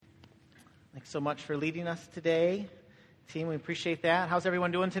Thanks so much for leading us today. Team, we appreciate that. How's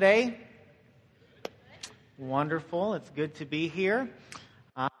everyone doing today? Wonderful. It's good to be here.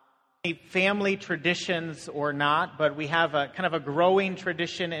 Family traditions or not, but we have a kind of a growing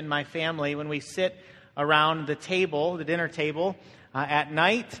tradition in my family. When we sit around the table, the dinner table, at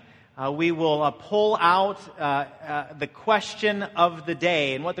night, we will pull out the question of the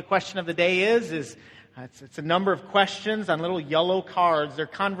day. And what the question of the day is it's a number of questions on little yellow cards. They're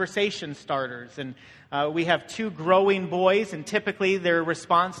conversation starters. And we have two growing boys, and typically their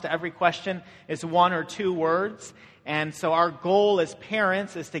response to every question is one or two words. And so our goal as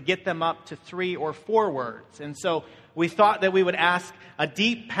parents is to get them up to 3 or 4 words. And so we thought that we would ask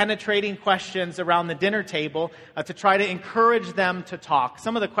deep, penetrating questions around the dinner table to try to encourage them to talk.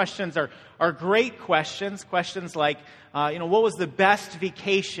 Some of the questions are great questions. Questions like, what was the best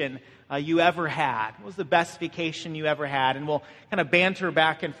vacation you ever had? What was the best vacation you ever had? And we'll kind of banter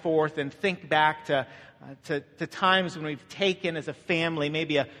back and forth and think back to times when we've taken as a family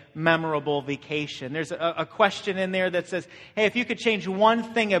maybe a memorable vacation. There's a question in there that says, hey, if you could change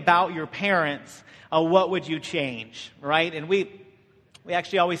one thing about your parents, what would you change? Right? And we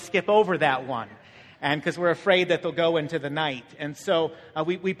actually always skip over that one, and because we're afraid that they'll go into the night. And so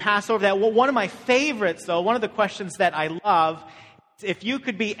we pass over that. Well, one of my favorites, though, one of the questions that I love, if you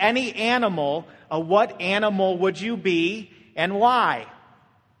could be any animal, what animal would you be and why?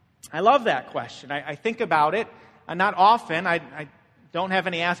 I love that question. I think about it not often. I don't have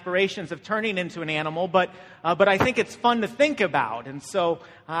any aspirations of turning into an animal, but I think it's fun to think about. And so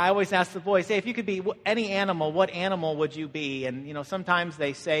I always ask the boys, hey, if you could be any animal, what animal would you be? And sometimes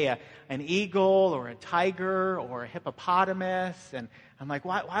they say an eagle or a tiger or a hippopotamus. And I'm like,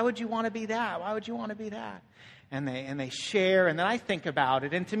 why would you want to be that? Why would you want to be that? And they share, and then I think about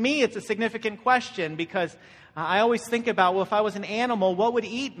it. And to me, it's a significant question because I always think about, well, if I was an animal, what would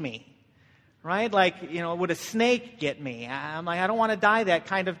eat me? Right? Like, would a snake get me? I'm like, I don't want to die that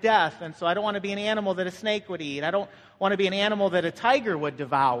kind of death, and so I don't want to be an animal that a snake would eat. I don't want to be an animal that a tiger would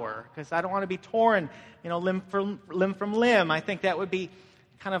devour because I don't want to be torn, limb from limb. I think that would be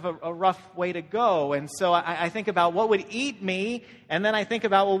kind of a rough way to go. And so I think about what would eat me, and then I think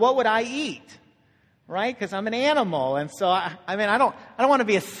about, well, what would I eat? Right? Because I'm an animal. And so, I don't want to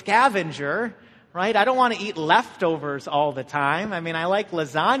be a scavenger, right? I don't want to eat leftovers all the time. I like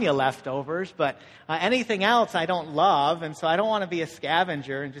lasagna leftovers, but anything else I don't love. And so I don't want to be a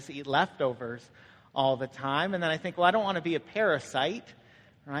scavenger and just eat leftovers all the time. And then I think, well, I don't want to be a parasite,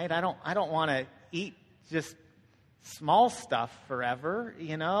 right? I don't want to eat just small stuff forever,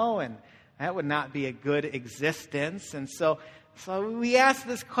 and that would not be a good existence. And so we asked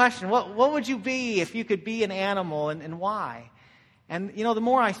this question, what would you be if you could be an animal, and why? And, the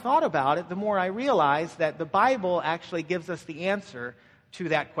more I thought about it, the more I realized that the Bible actually gives us the answer to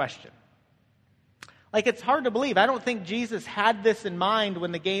that question. Like, it's hard to believe. I don't think Jesus had this in mind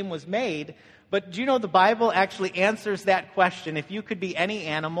when the game was made, but do you know the Bible actually answers that question? If you could be any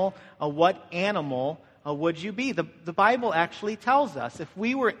animal, what animal would you be? The Bible actually tells us if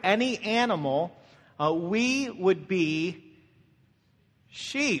we were any animal, we would be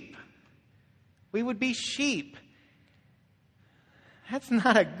sheep. We would be sheep. That's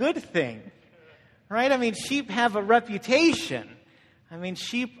not a good thing, right? Sheep have a reputation.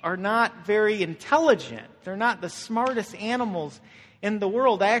 Sheep are not very intelligent. They're not the smartest animals in the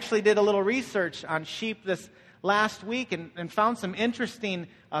world. I actually did a little research on sheep this last week and found some interesting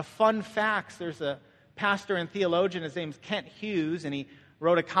fun facts. There's a pastor and theologian, his name's Kent Hughes, and he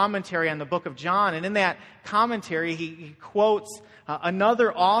wrote a commentary on the book of John. And in that commentary, he quotes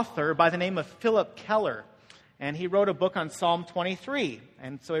another author by the name of Philip Keller. And he wrote a book on Psalm 23.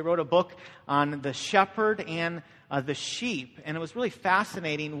 And so he wrote a book on the shepherd and the sheep. And it was really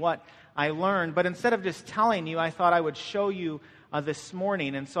fascinating what I learned. But instead of just telling you, I thought I would show you this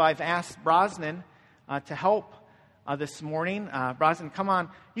morning. And so I've asked Brosnan to help this morning. Brosnan, come on.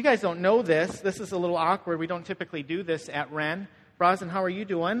 You guys don't know this. This is a little awkward. We don't typically do this at Wren. Brosnan, how are you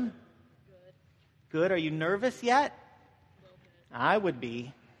doing? Good. Are you nervous yet? I would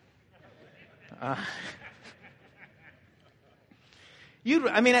be. At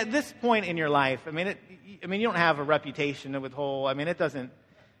this point in your life, you don't have a reputation with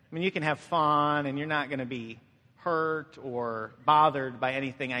you can have fun and you're not going to be hurt or bothered by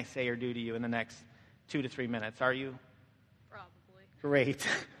anything I say or do to you in the next 2 to 3 minutes, are you? Probably. Great.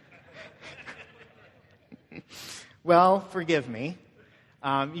 Well, forgive me.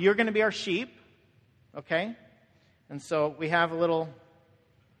 You're going to be our sheep, okay? And so we have a little.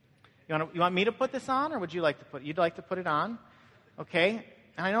 You want me to put this on, or would you like to put? You'd like to put it on, okay?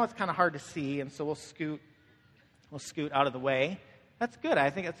 And I know it's kind of hard to see, and so we'll scoot out of the way. That's good. I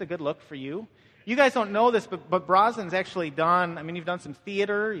think that's a good look for you. You guys don't know this, but Brosnan's actually done, you've done some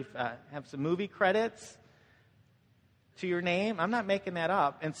theater, you have some movie credits to your name. I'm not making that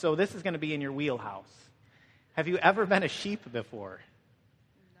up. And so this is going to be in your wheelhouse. Have you ever been a sheep before?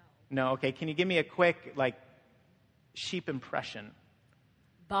 No. No? Okay. Can you give me a quick, sheep impression?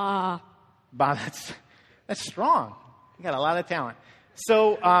 Bah. Bah, that's strong. You got a lot of talent.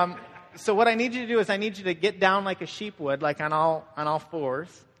 So what I need you to do is I need you to get down like a sheep would, like on all fours.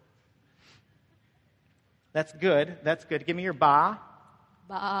 That's good. That's good. Give me your ba.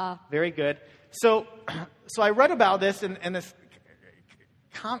 Bah. Very good. So I read about this in this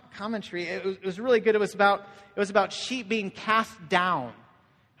commentary. It was really good. It was about sheep being cast down.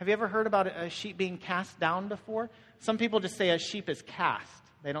 Have you ever heard about a sheep being cast down before? Some people just say a sheep is cast.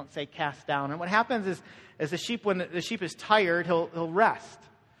 They don't say cast down. And what happens is the sheep, when the sheep is tired, he'll rest,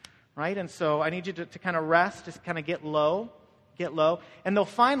 right? And so I need you to kind of rest, just kind of get low. And they'll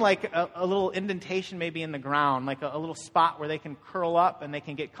find a little indentation maybe in the ground, like a little spot where they can curl up and they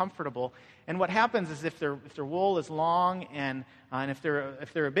can get comfortable. And what happens is if their wool is long and if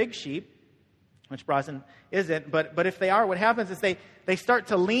they're a big sheep, which Brosnan isn't, but if they are, what happens is they start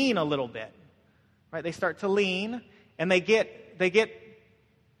to lean a little bit, right? They start to lean and they get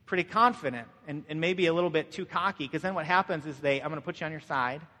pretty confident and maybe a little bit too cocky, because then what happens is I'm going to put you on your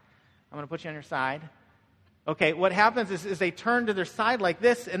side. I'm going to put you on your side. Okay, what happens is they turn to their side like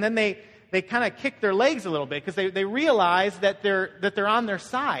this, and then they kind of kick their legs a little bit because they realize that they're on their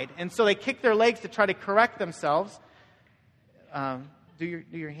side, and so they kick their legs to try to correct themselves. Do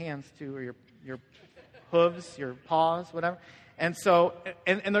your hands too, or your hooves, your paws, whatever. And so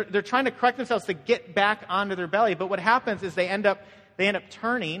and they're trying to correct themselves to get back onto their belly. But what happens is they end up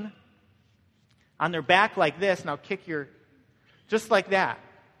turning on their back like this. Now kick just like that.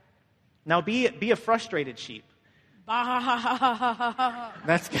 Now be a frustrated sheep.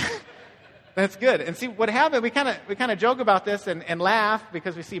 That's good. That's good. And see what happened. We kind of joke about this and laugh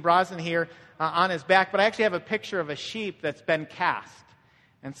because we see Brosnan here on his back. But I actually have a picture of a sheep that's been cast.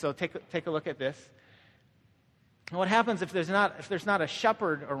 And so take a look at this. And what happens if there's not a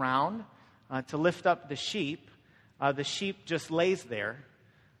shepherd around to lift up the sheep just lays there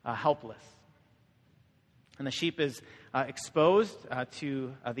helpless. And the sheep is exposed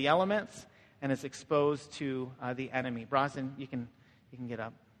to the elements and is exposed to the enemy. Brosnan, you can get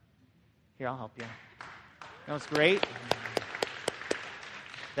up. Here, I'll help you. That was great.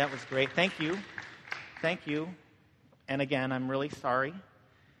 That was great. Thank you. Thank you. And again, I'm really sorry.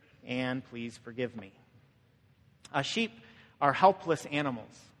 And please forgive me. Sheep are helpless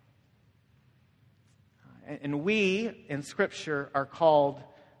animals. And we, in Scripture, are called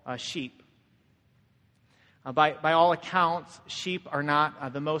sheep. By all accounts, sheep are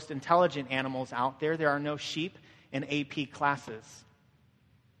not the most intelligent animals out there. There are no sheep in AP classes.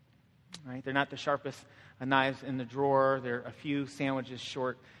 Right? They're not the sharpest knives in the drawer. They're a few sandwiches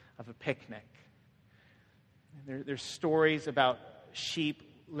short of a picnic. There's stories about sheep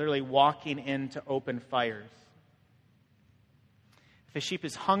literally walking into open fires. If a sheep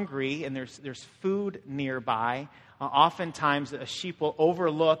is hungry and there's food nearby, oftentimes a sheep will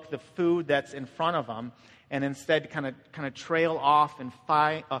overlook the food that's in front of them and instead kind of trail off and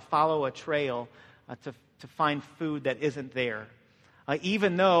follow a trail to find food that isn't there.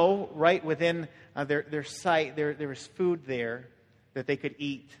 Even though right within their sight there is food there that they could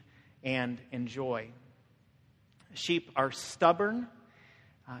eat and enjoy. Sheep are stubborn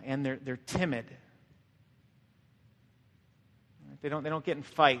and they're timid. They don't get in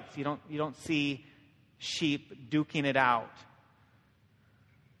fights. You don't see sheep duking it out.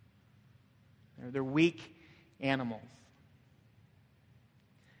 They're weak animals.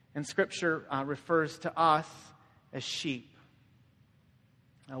 And Scripture refers to us as sheep.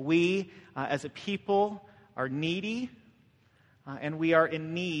 We, as a people, are needy, and we are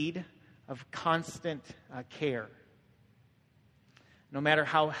in need of constant care. No matter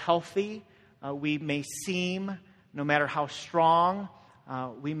how healthy we may seem, no matter how strong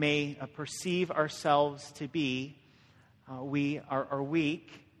we may perceive ourselves to be, we are weak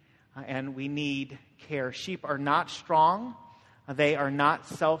and we need care. Sheep are not strong. They are not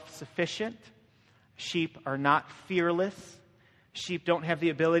self-sufficient. Sheep are not fearless. Sheep don't have the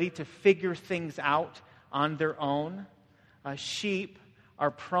ability to figure things out on their own. Sheep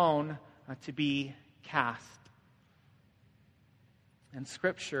are prone to be cast. And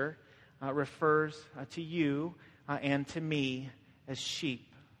Scripture refers to you and to me as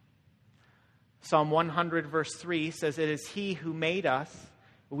sheep. Psalm 100 verse 3 says, "It is He who made us.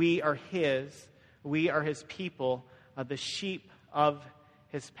 We are His. We are His people, the sheep of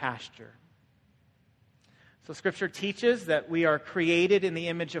His pasture." So Scripture teaches that we are created in the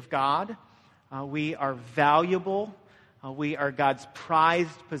image of God. We are valuable. We are God's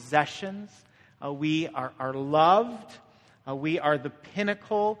prized possessions. We are loved. We are the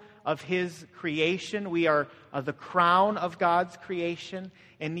pinnacle of His creation. We are the crown of God's creation.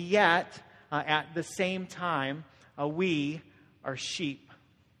 And yet, at the same time, we are sheep.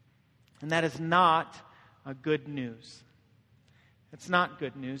 And that is not good news. It's not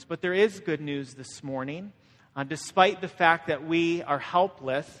good news, but there is good news this morning. Despite the fact that we are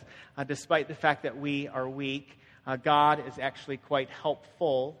helpless, despite the fact that we are weak, God is actually quite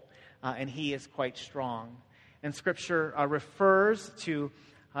helpful, and He is quite strong. And Scripture refers to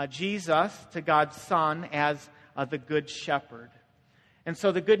Jesus, to God's Son, as the Good Shepherd. And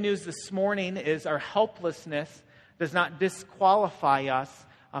so the good news this morning is our helplessness does not disqualify us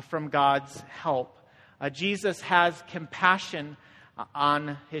from God's help. Jesus has compassion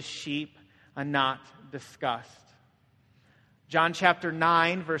on His sheep, not disgust. John chapter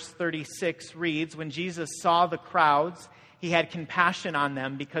 9, verse 36 reads, "When Jesus saw the crowds, He had compassion on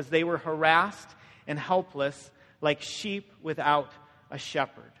them because they were harassed and helpless like sheep without a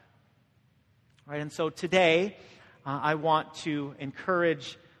shepherd." Right, and so today, I want to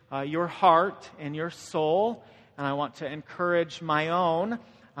encourage your heart and your soul, and I want to encourage my own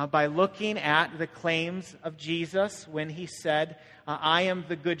by looking at the claims of Jesus when He said, "I am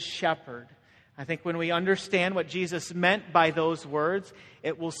the good shepherd." I think when we understand what Jesus meant by those words,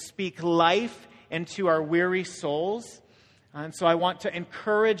 it will speak life into our weary souls. And so I want to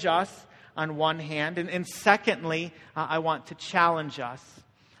encourage us on one hand, and secondly, I want to challenge us.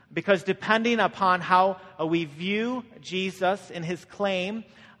 Because depending upon how we view Jesus and His claim,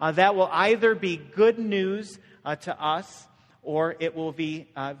 that will either be good news to us, or it will be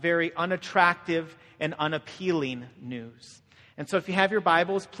very unattractive and unappealing news. And so if you have your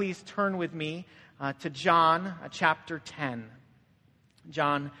Bibles, please turn with me to John chapter 10.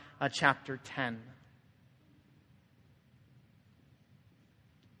 John chapter 10.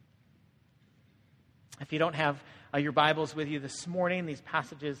 If you don't have your Bibles with you this morning, these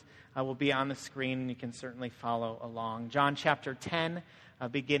passages will be on the screen, and you can certainly follow along. John chapter 10,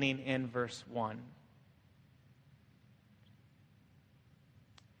 beginning in verse 1.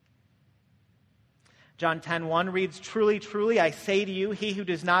 John 10:1 reads, "Truly, truly, I say to you, he who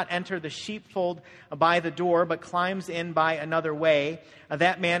does not enter the sheepfold by the door, but climbs in by another way,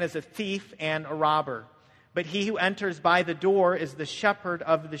 that man is a thief and a robber. But he who enters by the door is the shepherd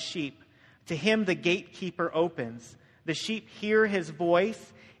of the sheep. To him the gatekeeper opens. The sheep hear his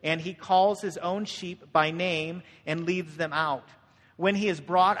voice, and he calls his own sheep by name and leads them out. When he has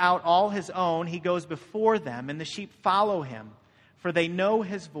brought out all his own, he goes before them, and the sheep follow him, for they know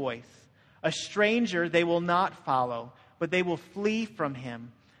his voice. A stranger they will not follow, but they will flee from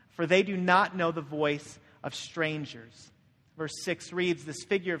him, for they do not know the voice of strangers." Verse 6 reads, "This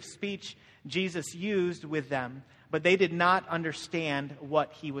figure of speech Jesus used with them, but they did not understand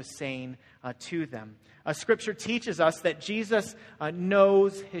what He was saying to them." Scripture teaches us that Jesus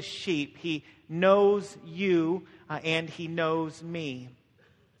knows His sheep. He knows you, and He knows me.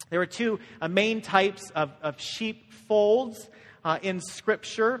 There are two main types of sheepfolds in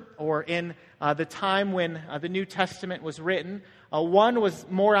Scripture, or in the time when the New Testament was written. One was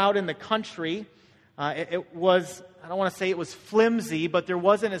more out in the country. It was, I don't want to say it was flimsy, but there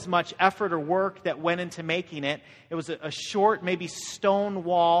wasn't as much effort or work that went into making it. It was a short, maybe stone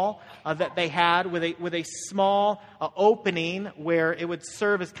wall that they had with a small opening where it would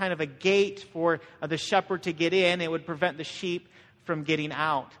serve as kind of a gate for the shepherd to get in. It would prevent the sheep from getting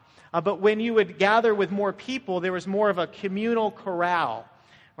out. But when you would gather with more people, there was more of a communal corral,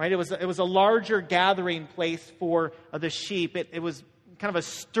 right? It was a larger gathering place for the sheep. It was kind of a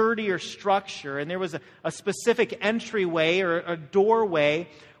sturdier structure, and there was a specific entryway or a doorway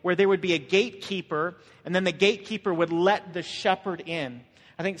where there would be a gatekeeper, and then the gatekeeper would let the shepherd in.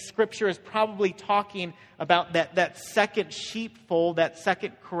 I think Scripture is probably talking about that second sheepfold, that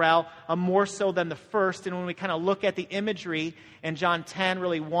second corral, more so than the first. And when we kind of look at the imagery in John 10,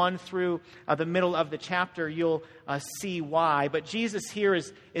 really 1 through the middle of the chapter, you'll see why. But Jesus here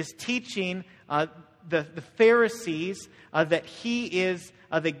is teaching the Pharisees that He is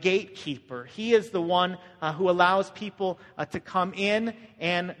the gatekeeper. He is the one who allows people to come in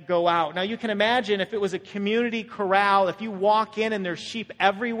and go out. Now you can imagine if it was a community corral, if you walk in and there's sheep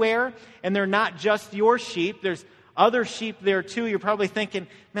everywhere, and they're not just your sheep, there's other sheep there too, you're probably thinking,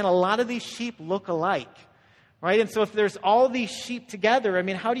 man, a lot of these sheep look alike, right? And so if there's all these sheep together, I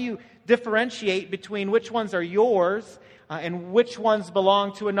mean, how do you differentiate between which ones are yours and which ones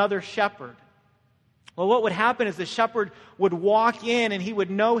belong to another shepherd? Well, what would happen is the shepherd would walk in and he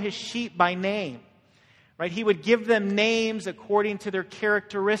would know his sheep by name. right? He would give them names according to their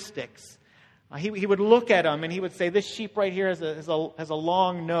characteristics. He would look at them and he would say, this sheep right here has a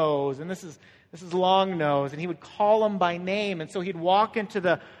long nose, and this is long nose, and he would call them by name. And so he'd walk into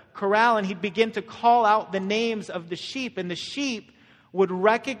the corral and he'd begin to call out the names of the sheep, and the sheep would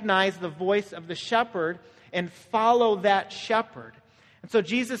recognize the voice of the shepherd and follow that shepherd. And so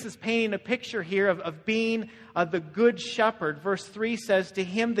Jesus is painting a picture here of being the good shepherd. Verse 3 says, to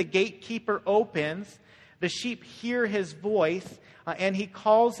him the gatekeeper opens, the sheep hear his voice, and he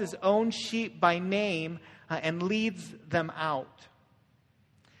calls his own sheep by name and leads them out.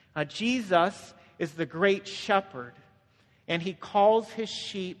 Jesus is the great shepherd, and he calls his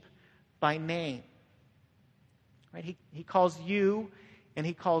sheep by name. Right? He calls you and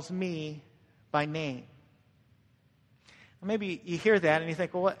he calls me by name. Well, maybe you hear that and you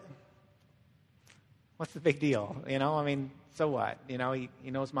think, well, what's the big deal? So what?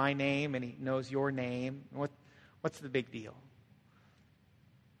 He knows my name and he knows your name. What's the big deal?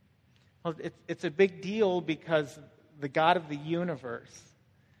 Well, it's a big deal because the God of the universe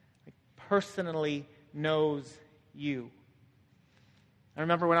personally knows you. I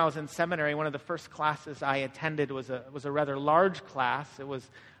remember when I was in seminary, one of the first classes I attended was a rather large class. It was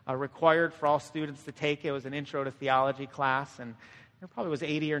required for all students to take. It was an intro to theology class, and there probably was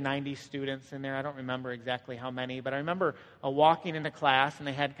 80 or 90 students in there. I don't remember exactly how many, but I remember walking into class, and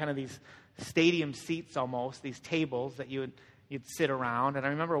they had kind of these stadium seats almost, these tables that you'd sit around. And I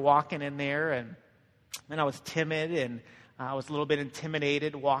remember walking in there, and I was timid, and I was a little bit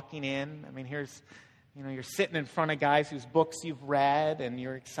intimidated walking in. You're sitting in front of guys whose books you've read, and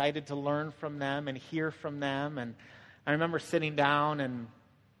you're excited to learn from them and hear from them. And I remember sitting down and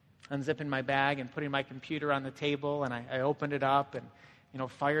unzipping my bag and putting my computer on the table, and I opened it up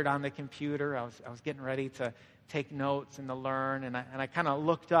and fired on the computer. I was getting ready to take notes and to learn, and I kind of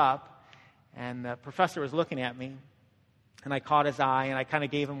looked up, and the professor was looking at me, and I caught his eye, and I kind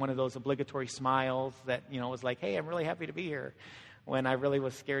of gave him one of those obligatory smiles that was like, hey, I'm really happy to be here, when I really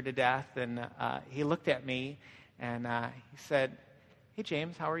was scared to death. And he looked at me and he said, hey,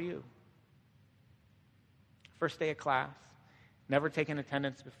 James, how are you? First day of class, never taken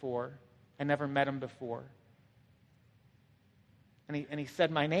attendance before. I never met him before. And he said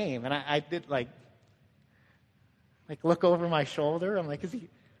my name, and I did like look over my shoulder. I'm like,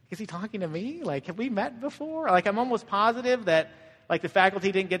 is he talking to me? Like, have we met before? Like, I'm almost positive that the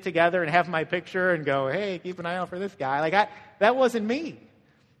faculty didn't get together and have my picture and go, hey, keep an eye out for this guy. That wasn't me.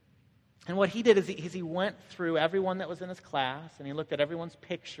 And what he did is he went through everyone that was in his class, and he looked at everyone's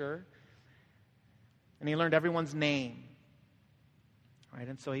picture, and he learned everyone's name. Right?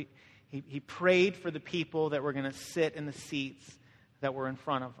 And so he prayed for the people that were going to sit in the seats that were in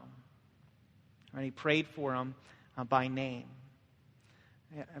front of him. Right? He prayed for them by name.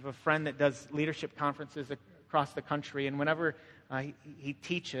 I have a friend that does leadership conferences across the country, and whenever he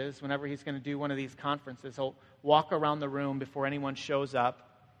teaches, whenever he's going to do one of these conferences, he'll walk around the room before anyone shows up,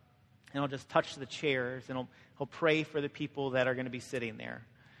 and he'll just touch the chairs, and he'll pray for the people that are going to be sitting there.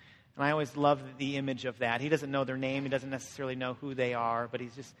 And I always love the image of that. He doesn't know their name, he doesn't necessarily know who they are, but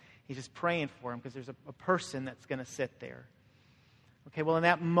he's just praying for them because there's a person that's going to sit there. Okay, well, in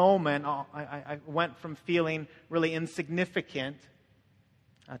that moment, I went from feeling really insignificant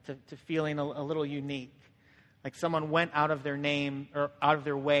to feeling a little unique. Like someone went out of their name or out of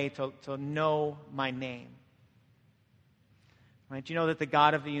their way to know my name. Right? Do you know that the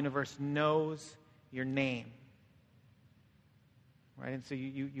God of the universe knows your name? Right? And so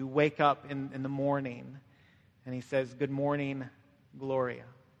you wake up in the morning and he says, good morning, Gloria.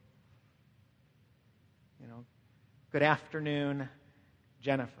 Good afternoon,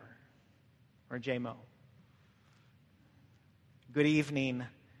 Jennifer or J-Mo. Good evening,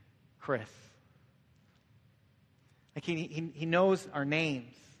 Chris. Like he knows our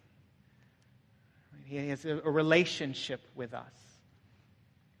names. He has a relationship with us.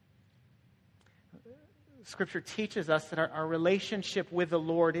 Scripture teaches us that our relationship with the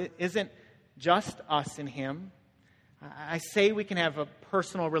Lord isn't just us and Him. I say we can have a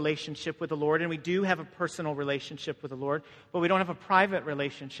personal relationship with the Lord, and we do have a personal relationship with the Lord, but we don't have a private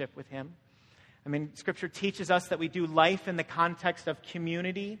relationship with Him. Scripture teaches us that we do life in the context of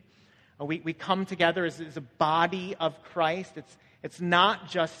community. We come together as a body of Christ. It's not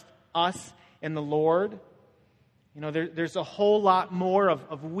just us and the Lord. There's a whole lot more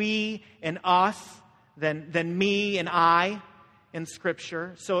of we and us than me and I in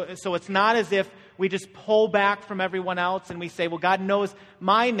Scripture. So it's not as if we just pull back from everyone else and we say, well, God knows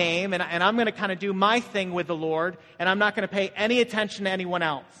my name, and I'm going to kind of do my thing with the Lord, and I'm not going to pay any attention to anyone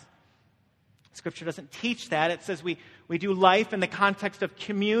else. Scripture doesn't teach that. It says we We do life in the context of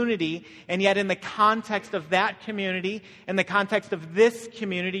community, and yet in the context of that community, in the context of this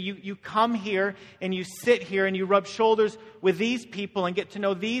community, you come here and you sit here and you rub shoulders with these people and get to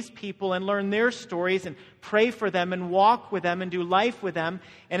know these people and learn their stories and pray for them and walk with them and do life with them.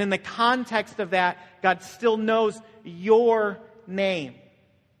 And in the context of that, God still knows your name.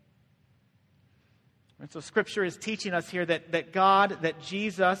 And so Scripture is teaching us here that God, that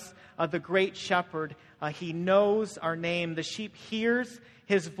Jesus, the great shepherd, He knows our name. The sheep hears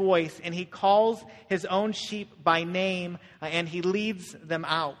His voice, and He calls His own sheep by name, and He leads them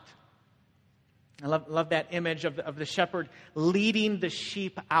out. I love that image of the shepherd leading the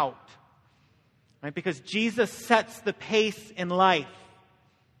sheep out. Right? Because Jesus sets the pace in life.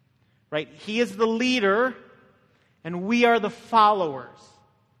 Right? He is the leader, and we are the followers.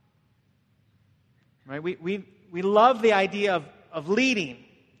 Right? We love the idea of leading.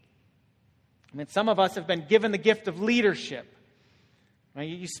 I mean, some of us have been given the gift of leadership. Right?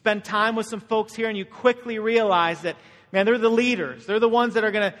 You spend time with some folks here and you quickly realize that, man, they're the leaders. They're the ones that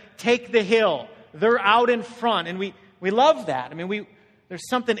are going to take the hill. They're out in front. And we love that. I mean, there's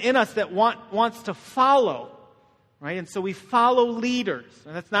something in us that wants to follow. Right? And so we follow leaders.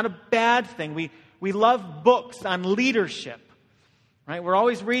 And that's not a bad thing. We love books on leadership. Right? We're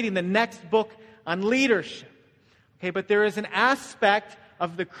always reading the next book on leadership. Okay, but there is an aspect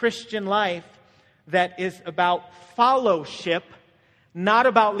of the Christian life that is about fellowship, not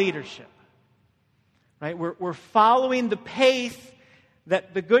about leadership. Right? We're following the pace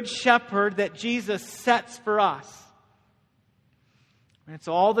that the Good Shepherd that Jesus sets for us. And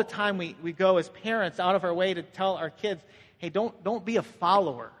so all the time we go as parents out of our way to tell our kids, hey, don't be a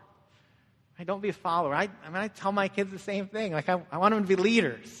follower. Hey, don't be a follower. I tell my kids the same thing. Like I want them to be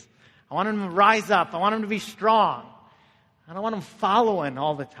leaders. I want them to rise up. I want them to be strong. I don't want them following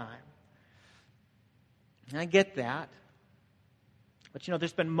all the time. And I get that. But,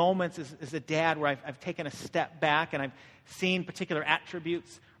 there's been moments as a dad where I've taken a step back and I've seen particular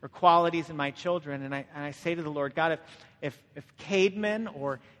attributes or qualities in my children. And I say to the Lord, God, if Cademan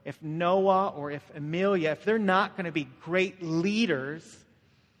or if Noah or if Amelia, if they're not going to be great leaders,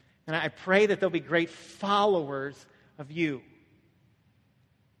 and I pray that they'll be great followers of you.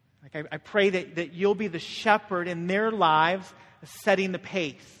 Like I pray that you'll be the shepherd in their lives, setting the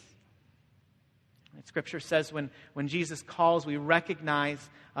pace. And Scripture says when Jesus calls, we recognize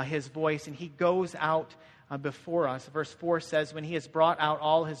His voice, and He goes out before us. Verse 4 says, when He has brought out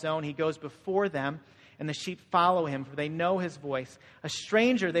all His own, He goes before them, and the sheep follow Him, for they know His voice. A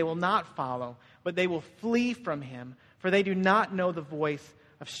stranger they will not follow, but they will flee from Him, for they do not know the voice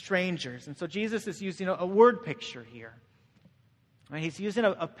of strangers. And so Jesus is using a word picture here. Right? He's using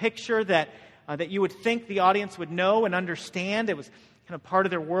a picture that you would think the audience would know and understand. It was kind of part of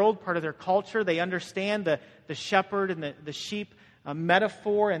their world, part of their culture. They understand the shepherd and the sheep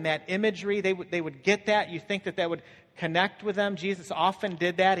metaphor and that imagery. They would get that. You think that would connect with them. Jesus often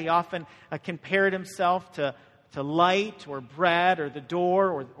did that. He often compared Himself to light or bread or the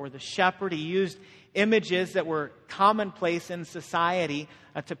door or the shepherd. He used images that were commonplace in society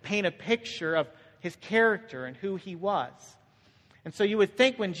to paint a picture of His character and who He was. And so you would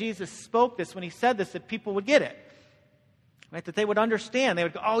think when Jesus spoke this, when He said this, that people would get it. Right? That they would understand. They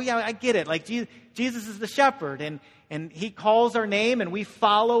would go, oh yeah, I get it. Like Jesus is the shepherd and He calls our name and we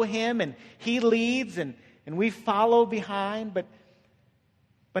follow Him and He leads and we follow behind. But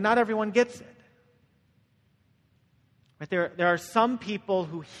not everyone gets it. Right? There are some people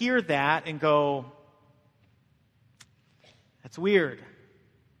who hear that and go, that's weird.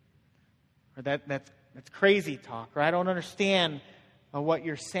 Or that's crazy talk, or I don't understand what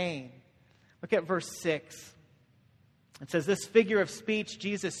you're saying. Look at verse 6. It says, this figure of speech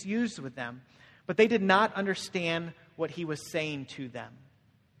Jesus used with them, but they did not understand what He was saying to them.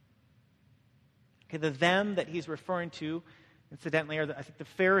 Okay, the them that He's referring to, incidentally, are I think the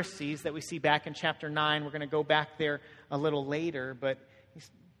Pharisees that we see back in chapter 9. We're going to go back there a little later, but He's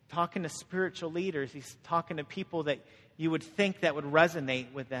talking to spiritual leaders. He's talking to people that you would think that would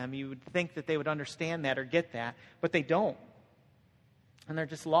resonate with them. You would think that they would understand that or get that, but they don't. And they're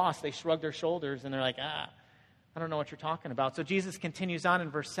just lost. They shrug their shoulders and they're like, I don't know what you're talking about. So Jesus continues on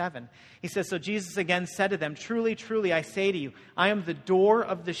in verse 7. He says, so Jesus again said to them, truly, truly, I say to you, I am the door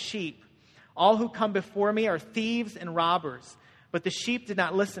of the sheep. All who come before me are thieves and robbers, but the sheep did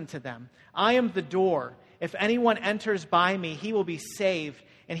not listen to them. I am the door. If anyone enters by me, he will be saved,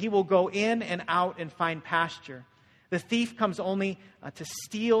 and he will go in and out and find pasture. The thief comes only to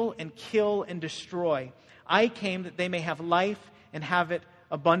steal and kill and destroy. I came that they may have life and have it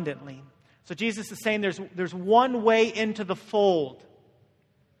abundantly. So Jesus is saying there's one way into the fold.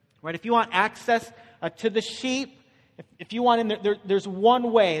 Right? If you want access to the sheep, If you want in, there's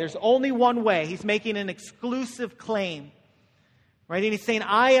one way. There's only one way. He's making an exclusive claim. Right? And he's saying,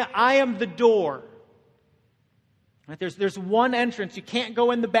 I am the door. Right? There's one entrance. You can't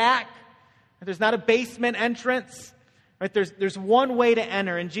go in the back. There's not a basement entrance. Right? There's one way to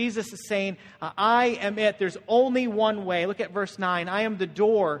enter. And Jesus is saying, I am it. There's only one way. Look at verse 9. I am the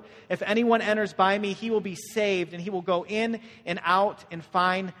door. If anyone enters by me, he will be saved, and he will go in and out and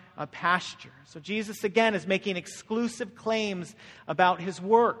find a pasture. So Jesus, again, is making exclusive claims about his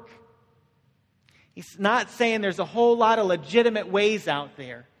work. He's not saying there's a whole lot of legitimate ways out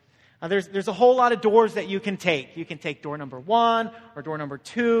there. There's a whole lot of doors that you can take. You can take door number 1, or door number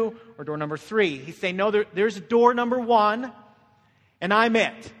 2, or door number 3. He's saying, no, there's door number 1, and I'm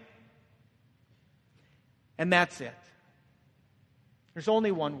it. And that's it. There's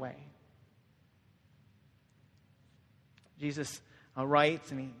only one way. Jesus writes,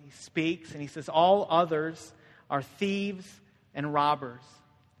 and he speaks, and he says, all others are thieves and robbers.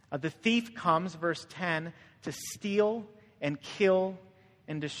 The thief comes, verse 10, to steal and kill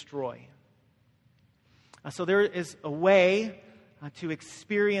and destroy. So there is a way to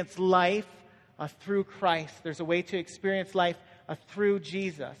experience life through Christ. There's a way to experience life through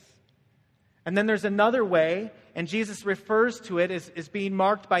Jesus. And then there's another way, and Jesus refers to it as being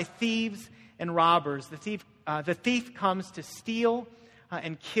marked by thieves and robbers. The thief comes to steal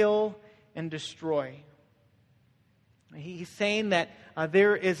and kill and destroy. He's saying that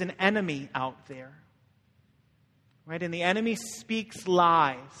there is an enemy out there. Right? And the enemy speaks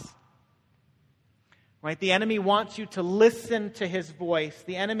lies. Right? The enemy wants you to listen to his voice.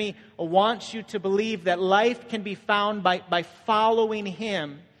 The enemy wants you to believe that life can be found by following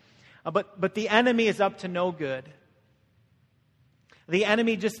him. But the enemy is up to no good. The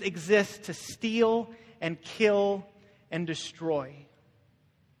enemy just exists to steal and kill and destroy.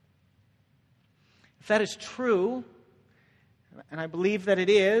 If that is true, and I believe that it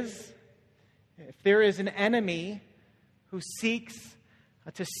is, if there is an enemy who seeks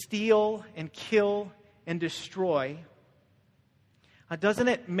to steal and kill and destroy, doesn't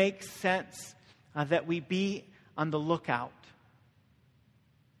it make sense that we be on the lookout?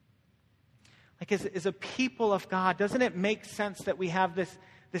 Like as a people of God, doesn't it make sense that we have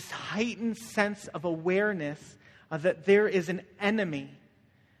this heightened sense of awareness that there is an enemy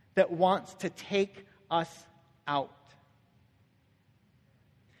that wants to take us out?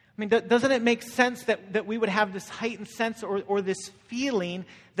 I mean, doesn't it make sense that we would have this heightened sense or this feeling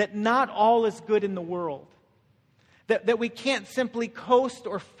that not all is good in the world? That we can't simply coast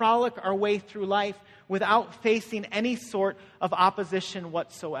or frolic our way through life without facing any sort of opposition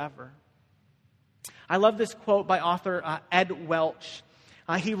whatsoever. I love this quote by author Ed Welch.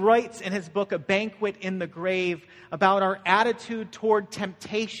 He writes in his book, A Banquet in the Grave, about our attitude toward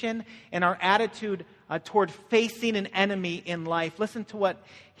temptation and our attitude toward facing an enemy in life. Listen to what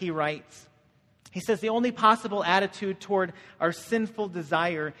he writes. He says, the only possible attitude toward our sinful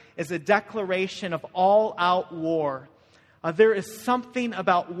desire is a declaration of all-out war. There is something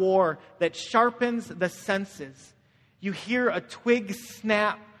about war that sharpens the senses. You hear a twig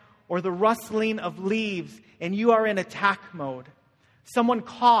snap or the rustling of leaves, and you are in attack mode. Someone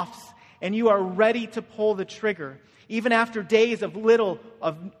coughs, and you are ready to pull the trigger. Even after days of little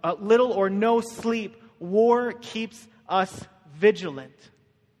or no sleep, war keeps us vigilant.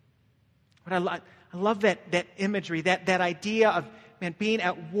 But I love that imagery, that idea of being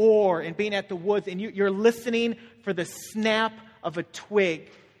at war and being at the woods, and you're listening for the snap of a twig.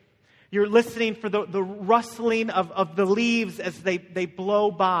 You're listening for the rustling of the leaves as they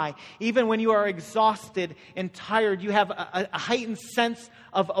blow by. Even when you are exhausted and tired, you have a heightened sense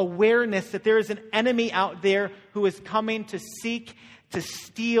of awareness that there is an enemy out there who is coming to seek, to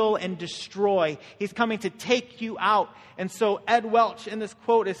steal, and destroy. He's coming to take you out. And so Ed Welch in this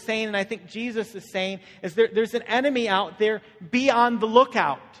quote is saying, and I think Jesus is saying, is there's an enemy out there. Be on the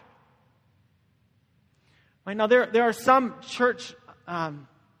lookout. Right now, there are some church...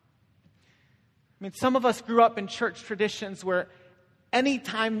 some of us grew up in church traditions where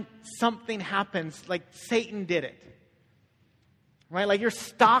anytime something happens, like Satan did it. Right? Like your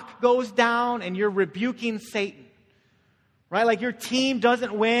stock goes down and you're rebuking Satan. Right? Like your team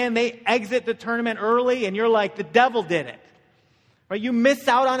doesn't win, they exit the tournament early and you're like, the devil did it. Right? You miss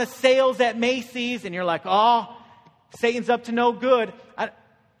out on a sales at Macy's and you're like, oh, Satan's up to no good. I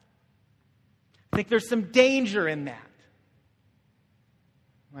think there's some danger in that.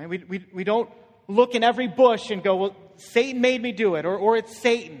 Right? We don't look in every bush and go, well, Satan made me do it, or it's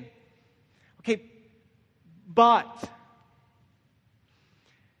Satan. Okay, but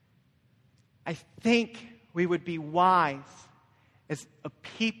I think we would be wise as a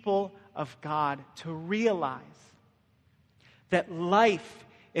people of God to realize that life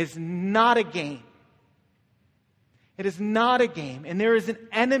is not a game. It is not a game. And there is an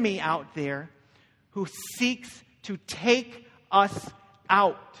enemy out there who seeks to take us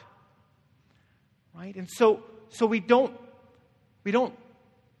out. Right? And so we don't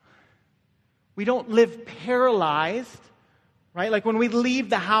live paralyzed. Right? Like when we leave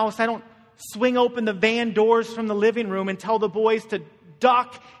the house, I don't swing open the van doors from the living room and tell the boys to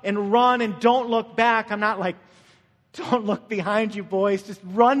duck and run and don't look back. I'm not like, don't look behind you, boys. Just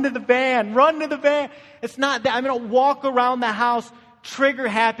run to the van. Run to the van. It's not that. I'm going to walk around the house trigger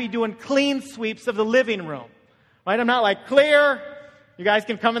happy doing clean sweeps of the living room. Right? I'm not like, clear. You guys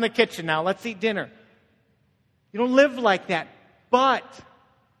can come in the kitchen now. Let's eat dinner. You don't live like that. But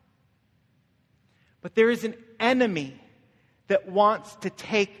there is an enemy that wants to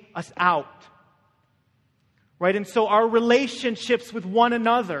take us out. Right? And so our relationships with one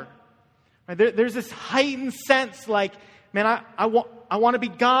another, right, there's this heightened sense like, man, I want to be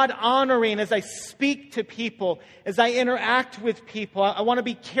God-honoring as I speak to people, as I interact with people. I want to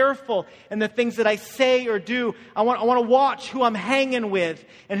be careful in the things that I say or do. I want to watch who I'm hanging with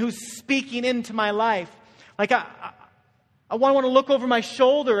and who's speaking into my life. Like I want to look over my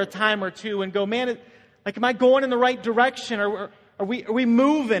shoulder a time or two and go, man, like, am I going in the right direction? Or are we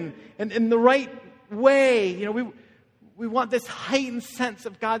moving in the right way? You know, we want this heightened sense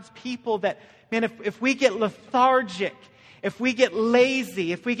of God's people that, man, if we get lethargic, if we get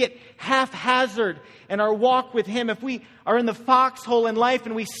lazy, if we get haphazard in our walk with Him, if we are in the foxhole in life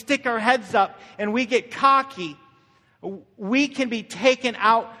and we stick our heads up and we get cocky, we can be taken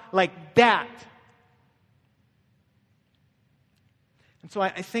out like that. And so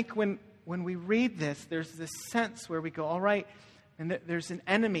I think when we read this, there's this sense where we go, all right, and there's an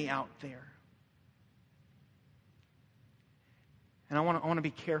enemy out there. And I want to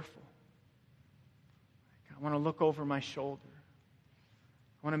be careful. I want to look over my shoulder.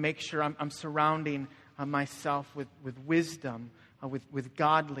 I want to make sure I'm surrounding myself with wisdom, with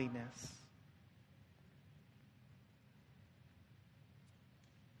godliness.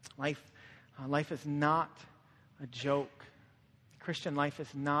 Life is not a joke. Christian life is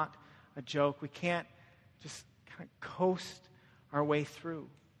not a joke. We can't just kind of coast our way through.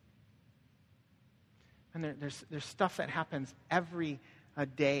 And there's stuff that happens every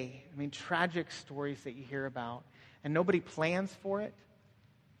day. I mean, tragic stories that you hear about. And nobody plans for it.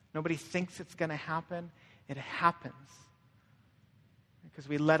 Nobody thinks it's going to happen. It happens. Because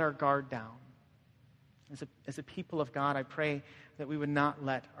we let our guard down. As a people of God, I pray that we would not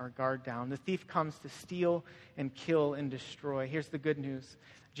let our guard down. The thief comes to steal and kill and destroy. Here's the good news.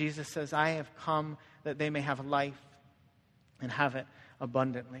 Jesus says, I have come that they may have life and have it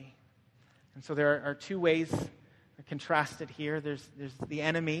abundantly. And so there are two ways contrasted here. There's the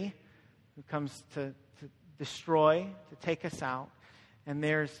enemy who comes to destroy, to take us out. And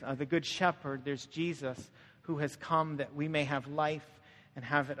there's the good shepherd. There's Jesus who has come that we may have life and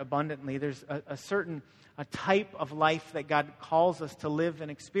have it abundantly. There's a certain type of life that God calls us to live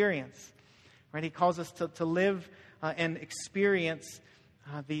and experience. Right? He calls us to live and experience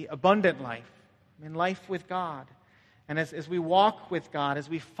the abundant life. I mean, life with God. And as we walk with God, as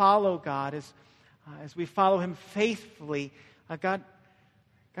we follow God, as we follow Him faithfully, God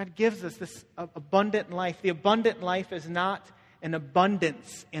gives us this abundant life. The abundant life is not an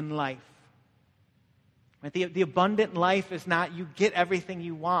abundance in life. Right? The abundant life is not you get everything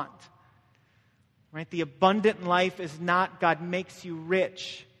you want. Right? The abundant life is not God makes you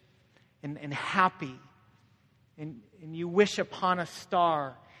rich and happy. And you wish upon a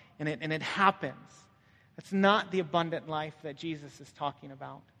star and it happens. That's not the abundant life that Jesus is talking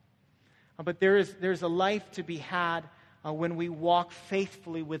about. But there's a life to be had when we walk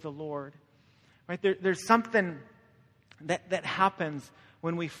faithfully with the Lord. Right? There's something that happens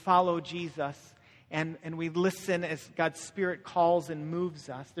when we follow Jesus and we listen as God's Spirit calls and moves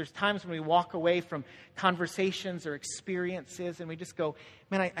us. There's times when we walk away from conversations or experiences and we just go,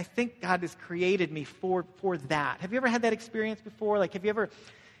 man, I think God has created me for that. Have you ever had that experience before? Like, have you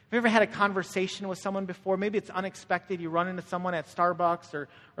ever had a conversation with someone before? Maybe it's unexpected. You run into someone at Starbucks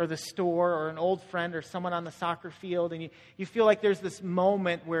or the store or an old friend or someone on the soccer field and you feel like there's this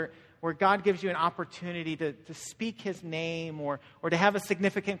moment where God gives you an opportunity to speak His name or to have a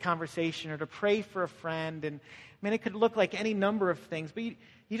significant conversation or to pray for a friend. And I mean, it could look like any number of things, but you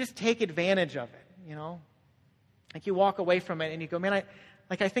just take advantage of it, you know? Like you walk away from it and you go, man,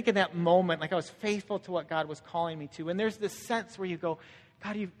 I think in that moment, like I was faithful to what God was calling me to. And there's this sense where you go,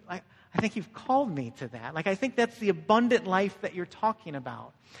 God, I think You've called me to that. Like I think that's the abundant life that you're talking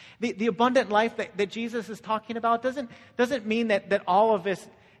about. The abundant life that Jesus is talking about doesn't mean that all of us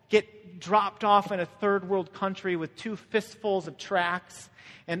get dropped off in a third world country with 2 fistfuls of tracts,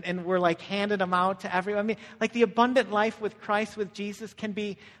 and we're like handing them out to everyone. I mean, like the abundant life with Christ, with Jesus, can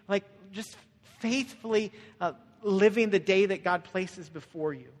be like just faithfully living the day that God places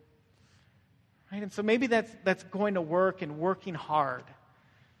before you. Right? And so maybe that's going to work and working hard.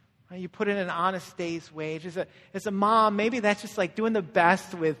 Right? You put in an honest day's wage. As a mom, maybe that's just like doing the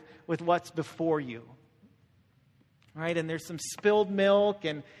best with what's before you. Right? And there's some spilled milk,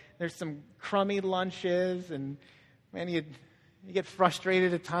 and there's some crummy lunches, and man, you get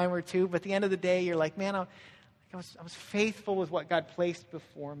frustrated a time or two, but at the end of the day, you're like, man, I was faithful with what God placed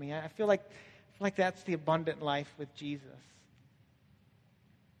before me. I feel like that's the abundant life with Jesus.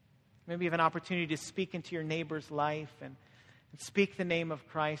 Maybe you have an opportunity to speak into your neighbor's life and speak the name of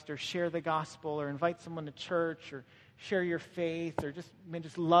Christ, or share the gospel, or invite someone to church, or share your faith, or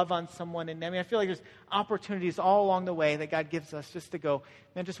just love on someone. And I feel like there's opportunities all along the way that God gives us just to go,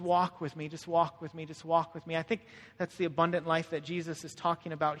 man, just walk with me, just walk with me, just walk with me. I think that's the abundant life that Jesus is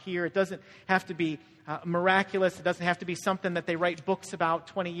talking about here. It doesn't have to be miraculous. It doesn't have to be something that they write books about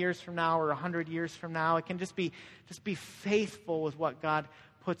 20 years from now or 100 years from now. It can just be faithful with what God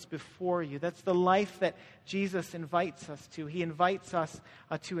puts before you. That's the life that Jesus invites us to. He invites us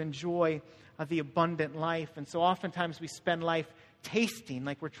to enjoy the abundant life. And so oftentimes we spend life tasting,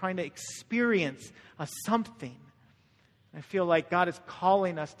 like we're trying to experience something. I feel like God is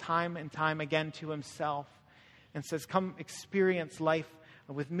calling us time and time again to Himself and says, come experience life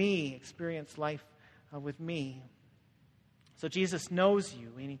with me, experience life with me. So Jesus knows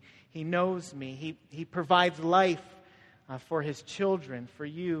you, and He knows me. He provides life for His children, for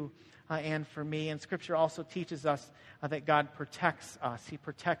you and for me. And Scripture also teaches us that God protects us. He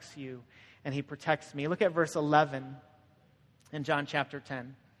protects you, and He protects me. Look at verse 11 in John chapter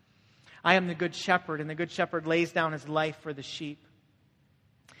 10. I am the good shepherd, and the good shepherd lays down his life for the sheep.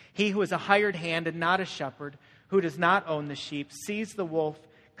 He who is a hired hand and not a shepherd, who does not own the sheep, sees the wolf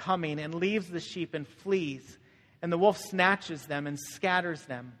coming and leaves the sheep and flees. And the wolf snatches them and scatters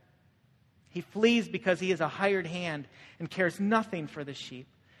them. He flees because he is a hired hand and cares nothing for the sheep.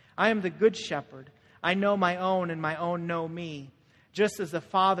 I am the good shepherd. I know my own, and my own know me, just as the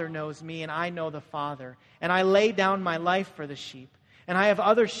Father knows me, and I know the Father. And I lay down my life for the sheep. And I have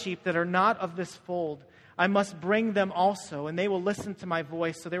other sheep that are not of this fold. I must bring them also, and they will listen to my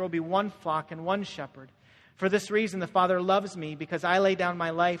voice, so there will be one flock and one shepherd. For this reason the Father loves me, because I lay down my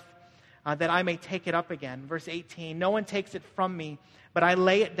life that I may take it up again. Verse 18, no one takes it from me, but I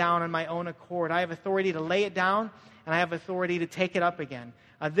lay it down on my own accord. I have authority to lay it down, and I have authority to take it up again.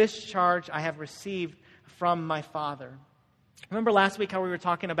 This charge I have received from my Father. Remember last week how we were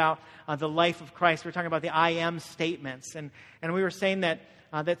talking about the life of Christ? We were talking about the I am statements. And we were saying that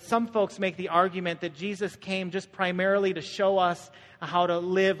some folks make the argument that Jesus came just primarily to show us how to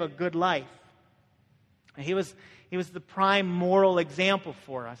live a good life. He was the prime moral example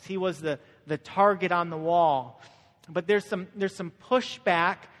for us. He was the target on the wall. But there's some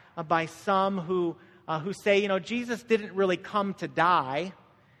pushback by some who say, Jesus didn't really come to die.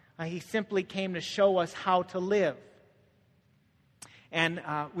 He simply came to show us how to live. And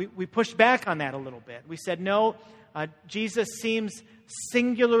we pushed back on that a little bit. We said, no, Jesus seems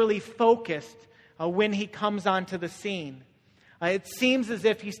singularly focused when He comes onto the scene. It seems as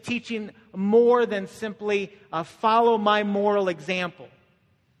if He's teaching more than simply follow my moral example.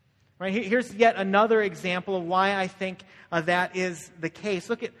 Right? Here's yet another example of why I think that is the case.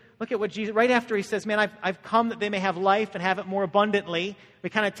 Look at what Jesus, right after He says, man, I've come that they may have life and have it more abundantly. We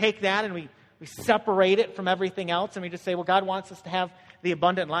kind of take that and we separate it from everything else, and we just say, well, God wants us to have the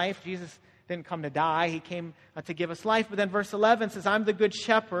abundant life. Jesus didn't come to die. He came to give us life. But then verse 11 says, I'm the good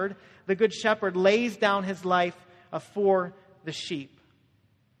shepherd. The good shepherd lays down his life for the sheep.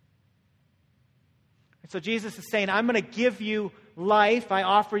 And so Jesus is saying, I'm going to give you life. I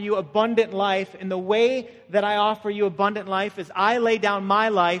offer you abundant life. And the way that I offer you abundant life is I lay down my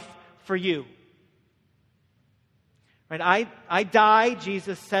life for you. Right? I die,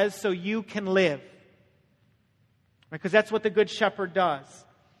 Jesus says, so you can live. Because that's what the good shepherd does.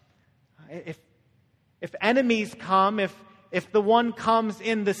 If enemies come, if the one comes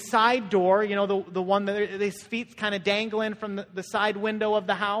in the side door, the one that his feet's kind of dangling from the side window of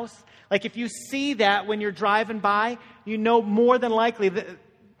the house, like if you see that when you're driving by, you know more than likely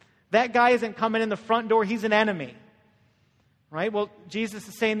that guy isn't coming in the front door, he's an enemy. Right? Well, Jesus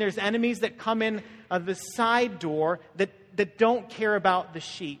is saying there's enemies that come in the side door that don't care about the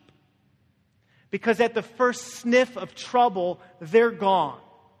sheep. Because at the first sniff of trouble, they're gone.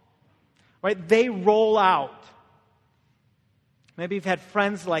 Right? They roll out. Maybe you've had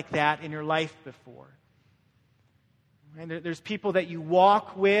friends like that in your life before. And there's people that you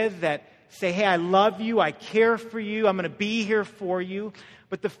walk with that say, hey, I love you, I care for you, I'm going to be here for you.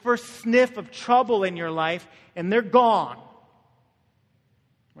 But the first sniff of trouble in your life, and they're gone.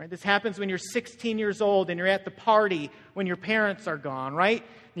 Right? This happens when you're 16 years old and you're at the party when your parents are gone, right?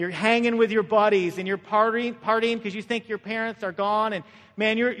 You're hanging with your buddies and you're partying because you think your parents are gone. And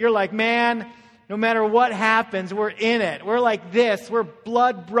man, you're like, man, no matter what happens, we're in it. We're like this. We're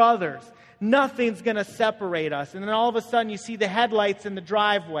blood brothers. Nothing's going to separate us. And then all of a sudden you see the headlights in the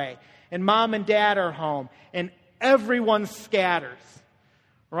driveway and mom and dad are home and everyone scatters.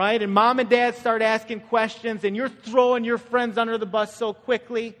 Right? And mom and dad start asking questions and you're throwing your friends under the bus so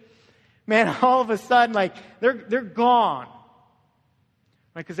quickly. Man, all of a sudden, like, they're gone.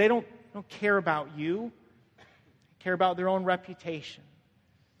 Right? Because they don't care about you. They care about their own reputation.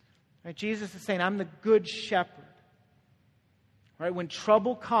 Right? Jesus is saying, I'm the good shepherd. Right? When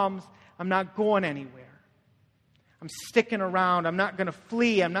trouble comes, I'm not going anywhere. I'm sticking around. I'm not going to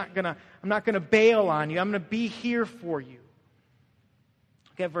flee. I'm not going to bail on you. I'm going to be here for you.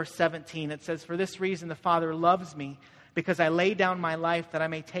 Look at verse 17. It says, for this reason the Father loves me, because I lay down my life that I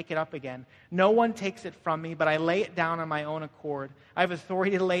may take it up again. No one takes it from me, but I lay it down on my own accord. I have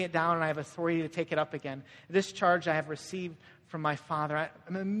authority to lay it down, and I have authority to take it up again. This charge I have received from my Father.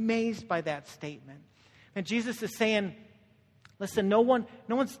 I'm amazed by that statement. And Jesus is saying, listen, no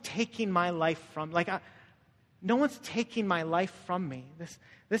one's taking my life from, no one's taking my life from me.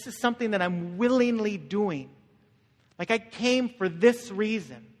 This is something that I'm willingly doing. Like, I came for this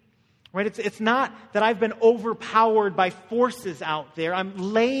reason. Right? It's not that I've been overpowered by forces out there. I'm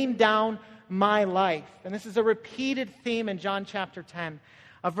laying down my life. And this is a repeated theme in John chapter 10.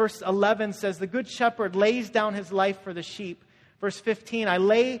 Verse 11 says, the good shepherd lays down his life for the sheep. Verse 15, I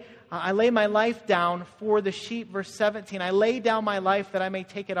lay my life down for the sheep. Verse 17, I lay down my life that I may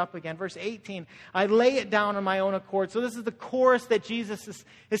take it up again. Verse 18, I lay it down on my own accord. So this is the chorus that Jesus is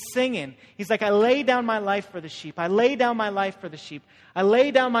singing. He's like, I lay down my life for the sheep. I lay down my life for the sheep. I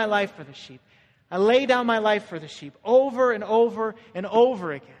lay down my life for the sheep. I lay down my life for the sheep. Over and over and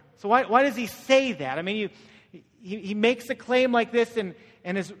over again. So why does he say that? I mean, he makes a claim like this, and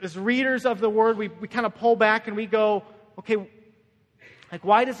as readers of the Word, we kind of pull back and we go, okay, like,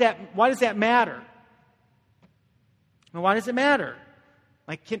 why does that matter? Well, why does it matter?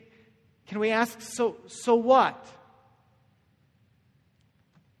 Like, can we ask, so what?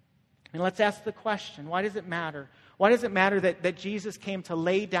 I mean, let's ask the question, why does it matter? Why does it matter that Jesus came to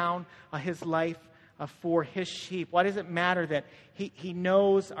lay down his life for his sheep? Why does it matter that he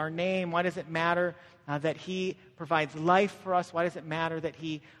knows our name? Why does it matter that he provides life for us? Why does it matter that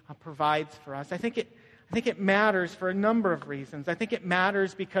he provides for us? I think it matters for a number of reasons. I think it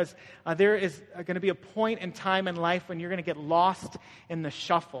matters because there is going to be a point in time in life when you're going to get lost in the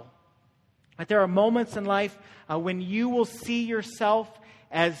shuffle. Like, there are moments in life when you will see yourself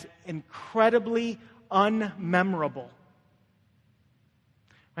as incredibly unmemorable.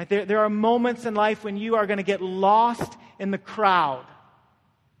 Right? There are moments in life when you are going to get lost in the crowd.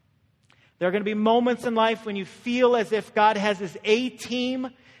 There are going to be moments in life when you feel as if God has his A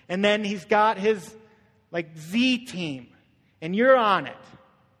team and then he's got his Z team, and you're on it.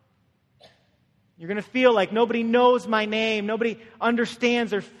 You're going to feel like nobody knows my name. Nobody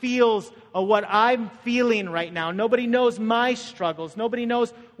understands or feels what I'm feeling right now. Nobody knows my struggles. Nobody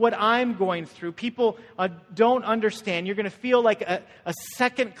knows what I'm going through. People don't understand. You're going to feel like a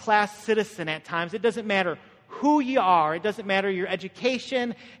second-class citizen at times. It doesn't matter who you are. It doesn't matter your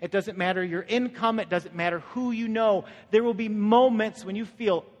education. It doesn't matter your income. It doesn't matter who you know. There will be moments when you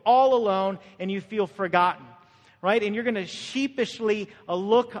feel all alone and you feel forgotten, right? And you're going to sheepishly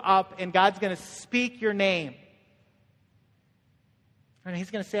look up and God's going to speak your name. And he's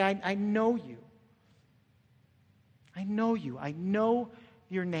going to say, I know you. I know you. I know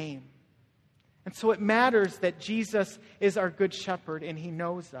your name. And so it matters that Jesus is our good shepherd and he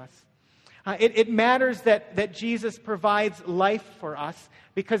knows us. It matters that Jesus provides life for us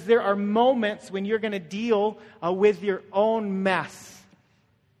because there are moments when you're going to deal with your own mess.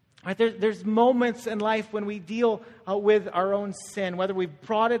 Right? There's moments in life when we deal with our own sin, whether we've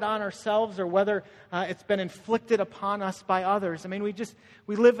brought it on ourselves or whether it's been inflicted upon us by others. I mean,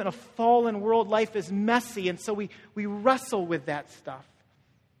 we live in a fallen world. Life is messy, and so we wrestle with that stuff.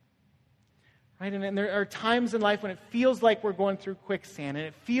 Right? And there are times in life when it feels like we're going through quicksand, and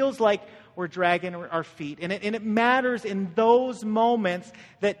it feels like we're dragging our feet. And it matters in those moments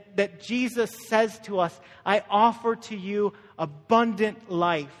that Jesus says to us, I offer to you abundant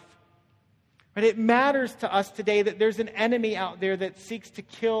life. Right? It matters to us today that there's an enemy out there that seeks to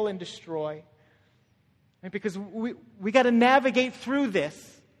kill and destroy. Right? Because we got to navigate through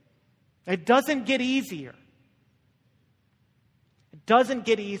this. It doesn't get easier. Doesn't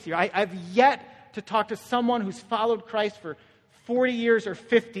get easier. I've yet to talk to someone who's followed Christ for 40 years or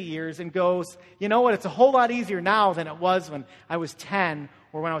 50 years and goes, you know what, it's a whole lot easier now than it was when I was 10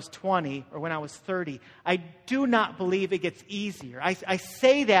 or when I was 20 or when I was 30. I do not believe it gets easier. I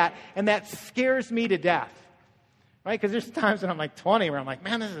say that, and that scares me to death. Right? Because there's times when I'm like 20 where I'm like,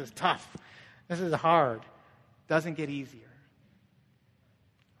 man, this is tough. This is hard. Doesn't get easier.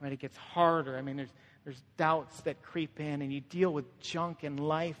 Right? It gets harder. I mean, there's doubts that creep in, and you deal with junk in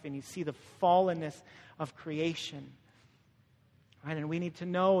life, and you see the fallenness of creation. Right? And we need to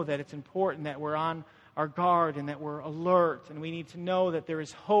know that it's important that we're on our guard and that we're alert, and we need to know that there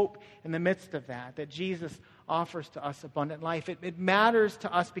is hope in the midst of that Jesus offers to us abundant life. It matters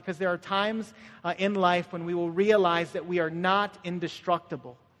to us because there are times in life when we will realize that we are not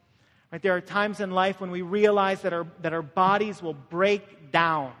indestructible. Right? There are times in life when we realize that our bodies will break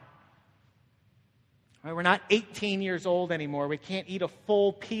down. Right? We're not 18 years old anymore. We can't eat a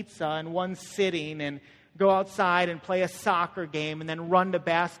full pizza in one sitting and go outside and play a soccer game and then run to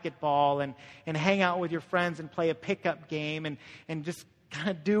basketball and hang out with your friends and play a pickup game and just kind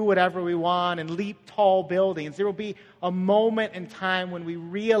of do whatever we want and leap tall buildings. There will be a moment in time when we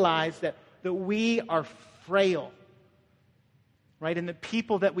realize that we are frail. Right? And the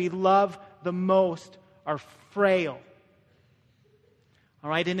people that we love the most are frail. All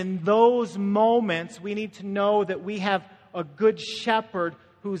right? And in those moments, we need to know that we have a good shepherd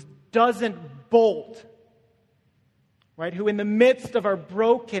who doesn't bolt. Right? Who in the midst of our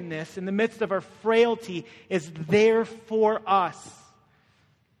brokenness, in the midst of our frailty, is there for us.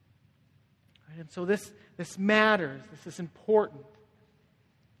 Right? And so this matters. This is important.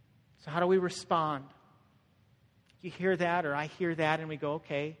 So how do we respond? You hear that, or I hear that, and we go,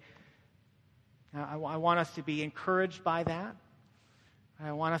 okay. I want us to be encouraged by that.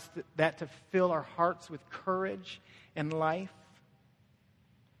 I want us that to fill our hearts with courage and life.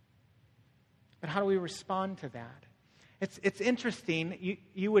 But how do we respond to that? It's interesting.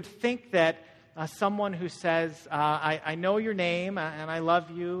 You would think that someone who says, I know your name, and I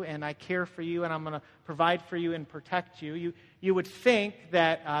love you, and I care for you, and I'm going to provide for you and protect you, you would think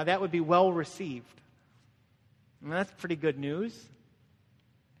that that would be well received. I mean, that's pretty good news.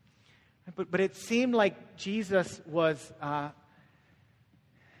 But it seemed like Jesus was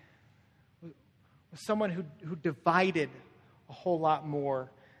someone who divided a whole lot more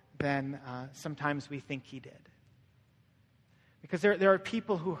than sometimes we think he did. Because there are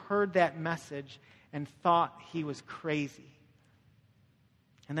people who heard that message and thought he was crazy.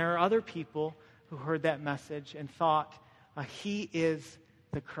 And there are other people who heard that message and thought he is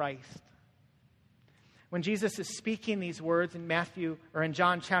the Christ. When Jesus is speaking these words in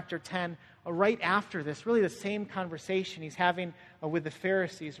John chapter 10, right after this, really the same conversation he's having with the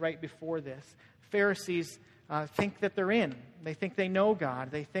Pharisees right before this. Pharisees think that they're in. They think they know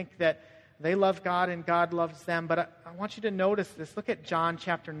God. They think that they love God and God loves them. But I want you to notice this. Look at John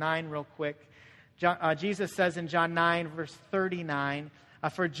chapter 9 real quick. Jesus says in John 9, verse 39,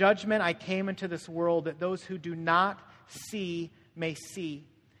 for judgment I came into this world that those who do not see may see,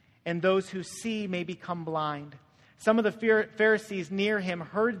 and those who see may become blind. Some of the Pharisees near him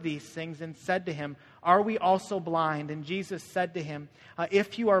heard these things and said to him, are we also blind? And Jesus said to him,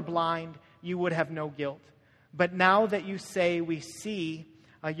 if you are blind, you would have no guilt. But now that you say we see,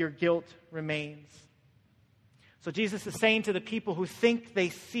 your guilt remains. So Jesus is saying to the people who think they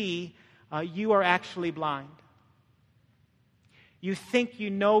see, you are actually blind. You think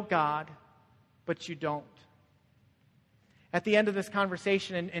you know God, but you don't. At the end of this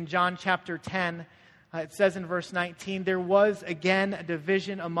conversation in John chapter 10, it says in verse 19, there was again a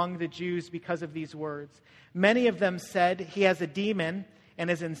division among the Jews because of these words. Many of them said, he has a demon and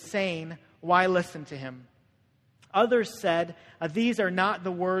is insane. Why listen to him? Others said, these are not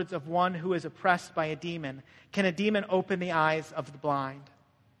the words of one who is oppressed by a demon. Can a demon open the eyes of the blind?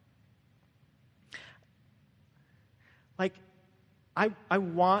 Like, I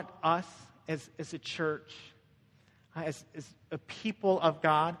want us as a church, as a people of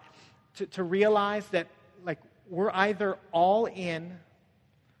God, to realize that, like, we're either all in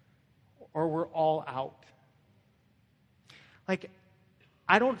or we're all out. Like,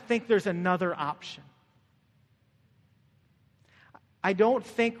 I don't think there's another option. I don't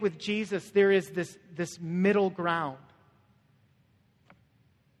think with Jesus there is this middle ground.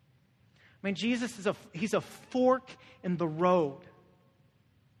 I mean, Jesus he's a fork in the road.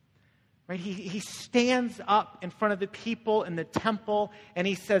 Right? He stands up in front of the people in the temple and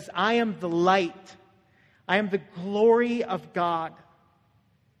he says, I am the light. I am the glory of God.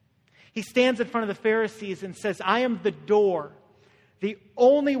 He stands in front of the Pharisees and says, I am the door. The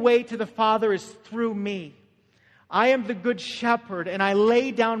only way to the Father is through me. I am the good shepherd, and I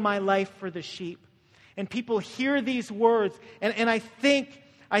lay down my life for the sheep. And people hear these words, and I think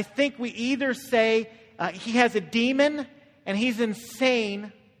we either say he has a demon and he's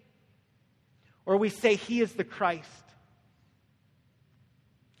insane, or we say he is the Christ.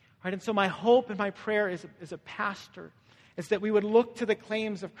 Right? And so my hope and my prayer as a pastor is that we would look to the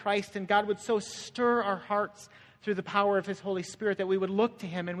claims of Christ, and God would so stir our hearts through the power of His Holy Spirit that we would look to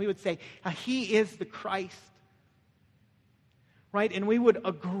Him and we would say, He is the Christ. Right? And we would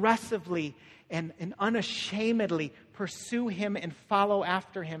aggressively and unashamedly pursue Him and follow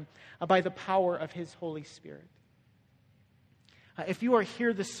after Him by the power of His Holy Spirit. If you are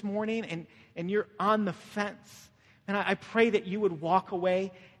here this morning and you're on the fence, and I pray that you would walk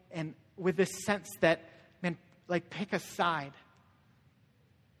away and with this sense that, man, like pick a side.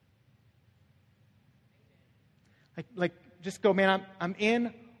 Like just go, man, I'm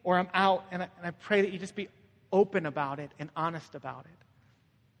in or I'm out, and I pray that you just be open about it and honest about it.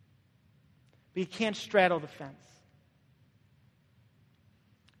 But you can't straddle the fence.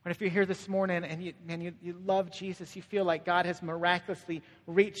 But if you're here this morning and you love Jesus, you feel like God has miraculously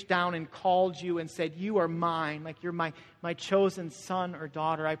reached down and called you and said, you are mine, like you're my chosen son or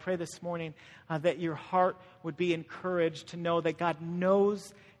daughter, I pray this morning that your heart would be encouraged to know that God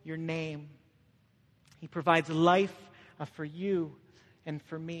knows your name. He provides life for you and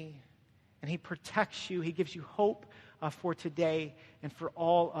for me. And He protects you. He gives you hope for today and for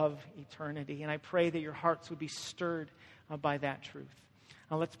all of eternity. And I pray that your hearts would be stirred by that truth.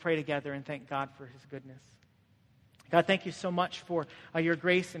 Now let's pray together and thank God for His goodness. God, thank you so much for your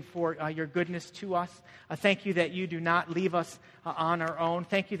grace and for your goodness to us. Thank you that you do not leave us on our own.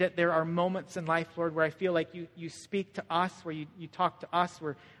 Thank you that there are moments in life, Lord, where I feel like you speak to us, where you talk to us,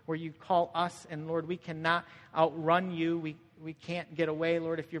 where you call us. And Lord, we cannot outrun you. We can't get away,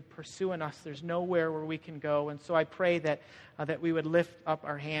 Lord. If you're pursuing us, there's nowhere where we can go. And so I pray that we would lift up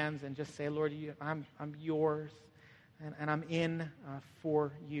our hands and just say, Lord, I'm yours, and I'm in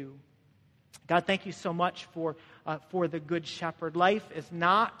for you. God, thank you so much for the Good Shepherd. Life is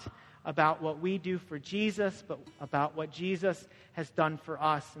not about what we do for Jesus, but about what Jesus has done for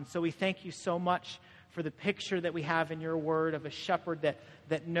us. And so we thank you so much for the picture that we have in your word of a shepherd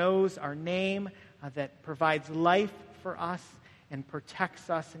that knows our name, that provides life for us and protects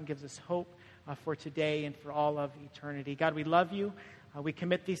us and gives us hope for today and for all of eternity. God, we love you. We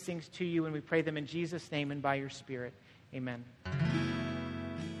commit these things to you, and we pray them in Jesus' name and by your Spirit. Amen.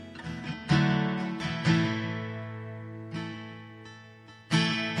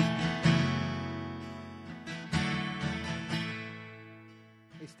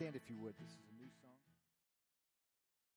 Hey, stand if you would. This is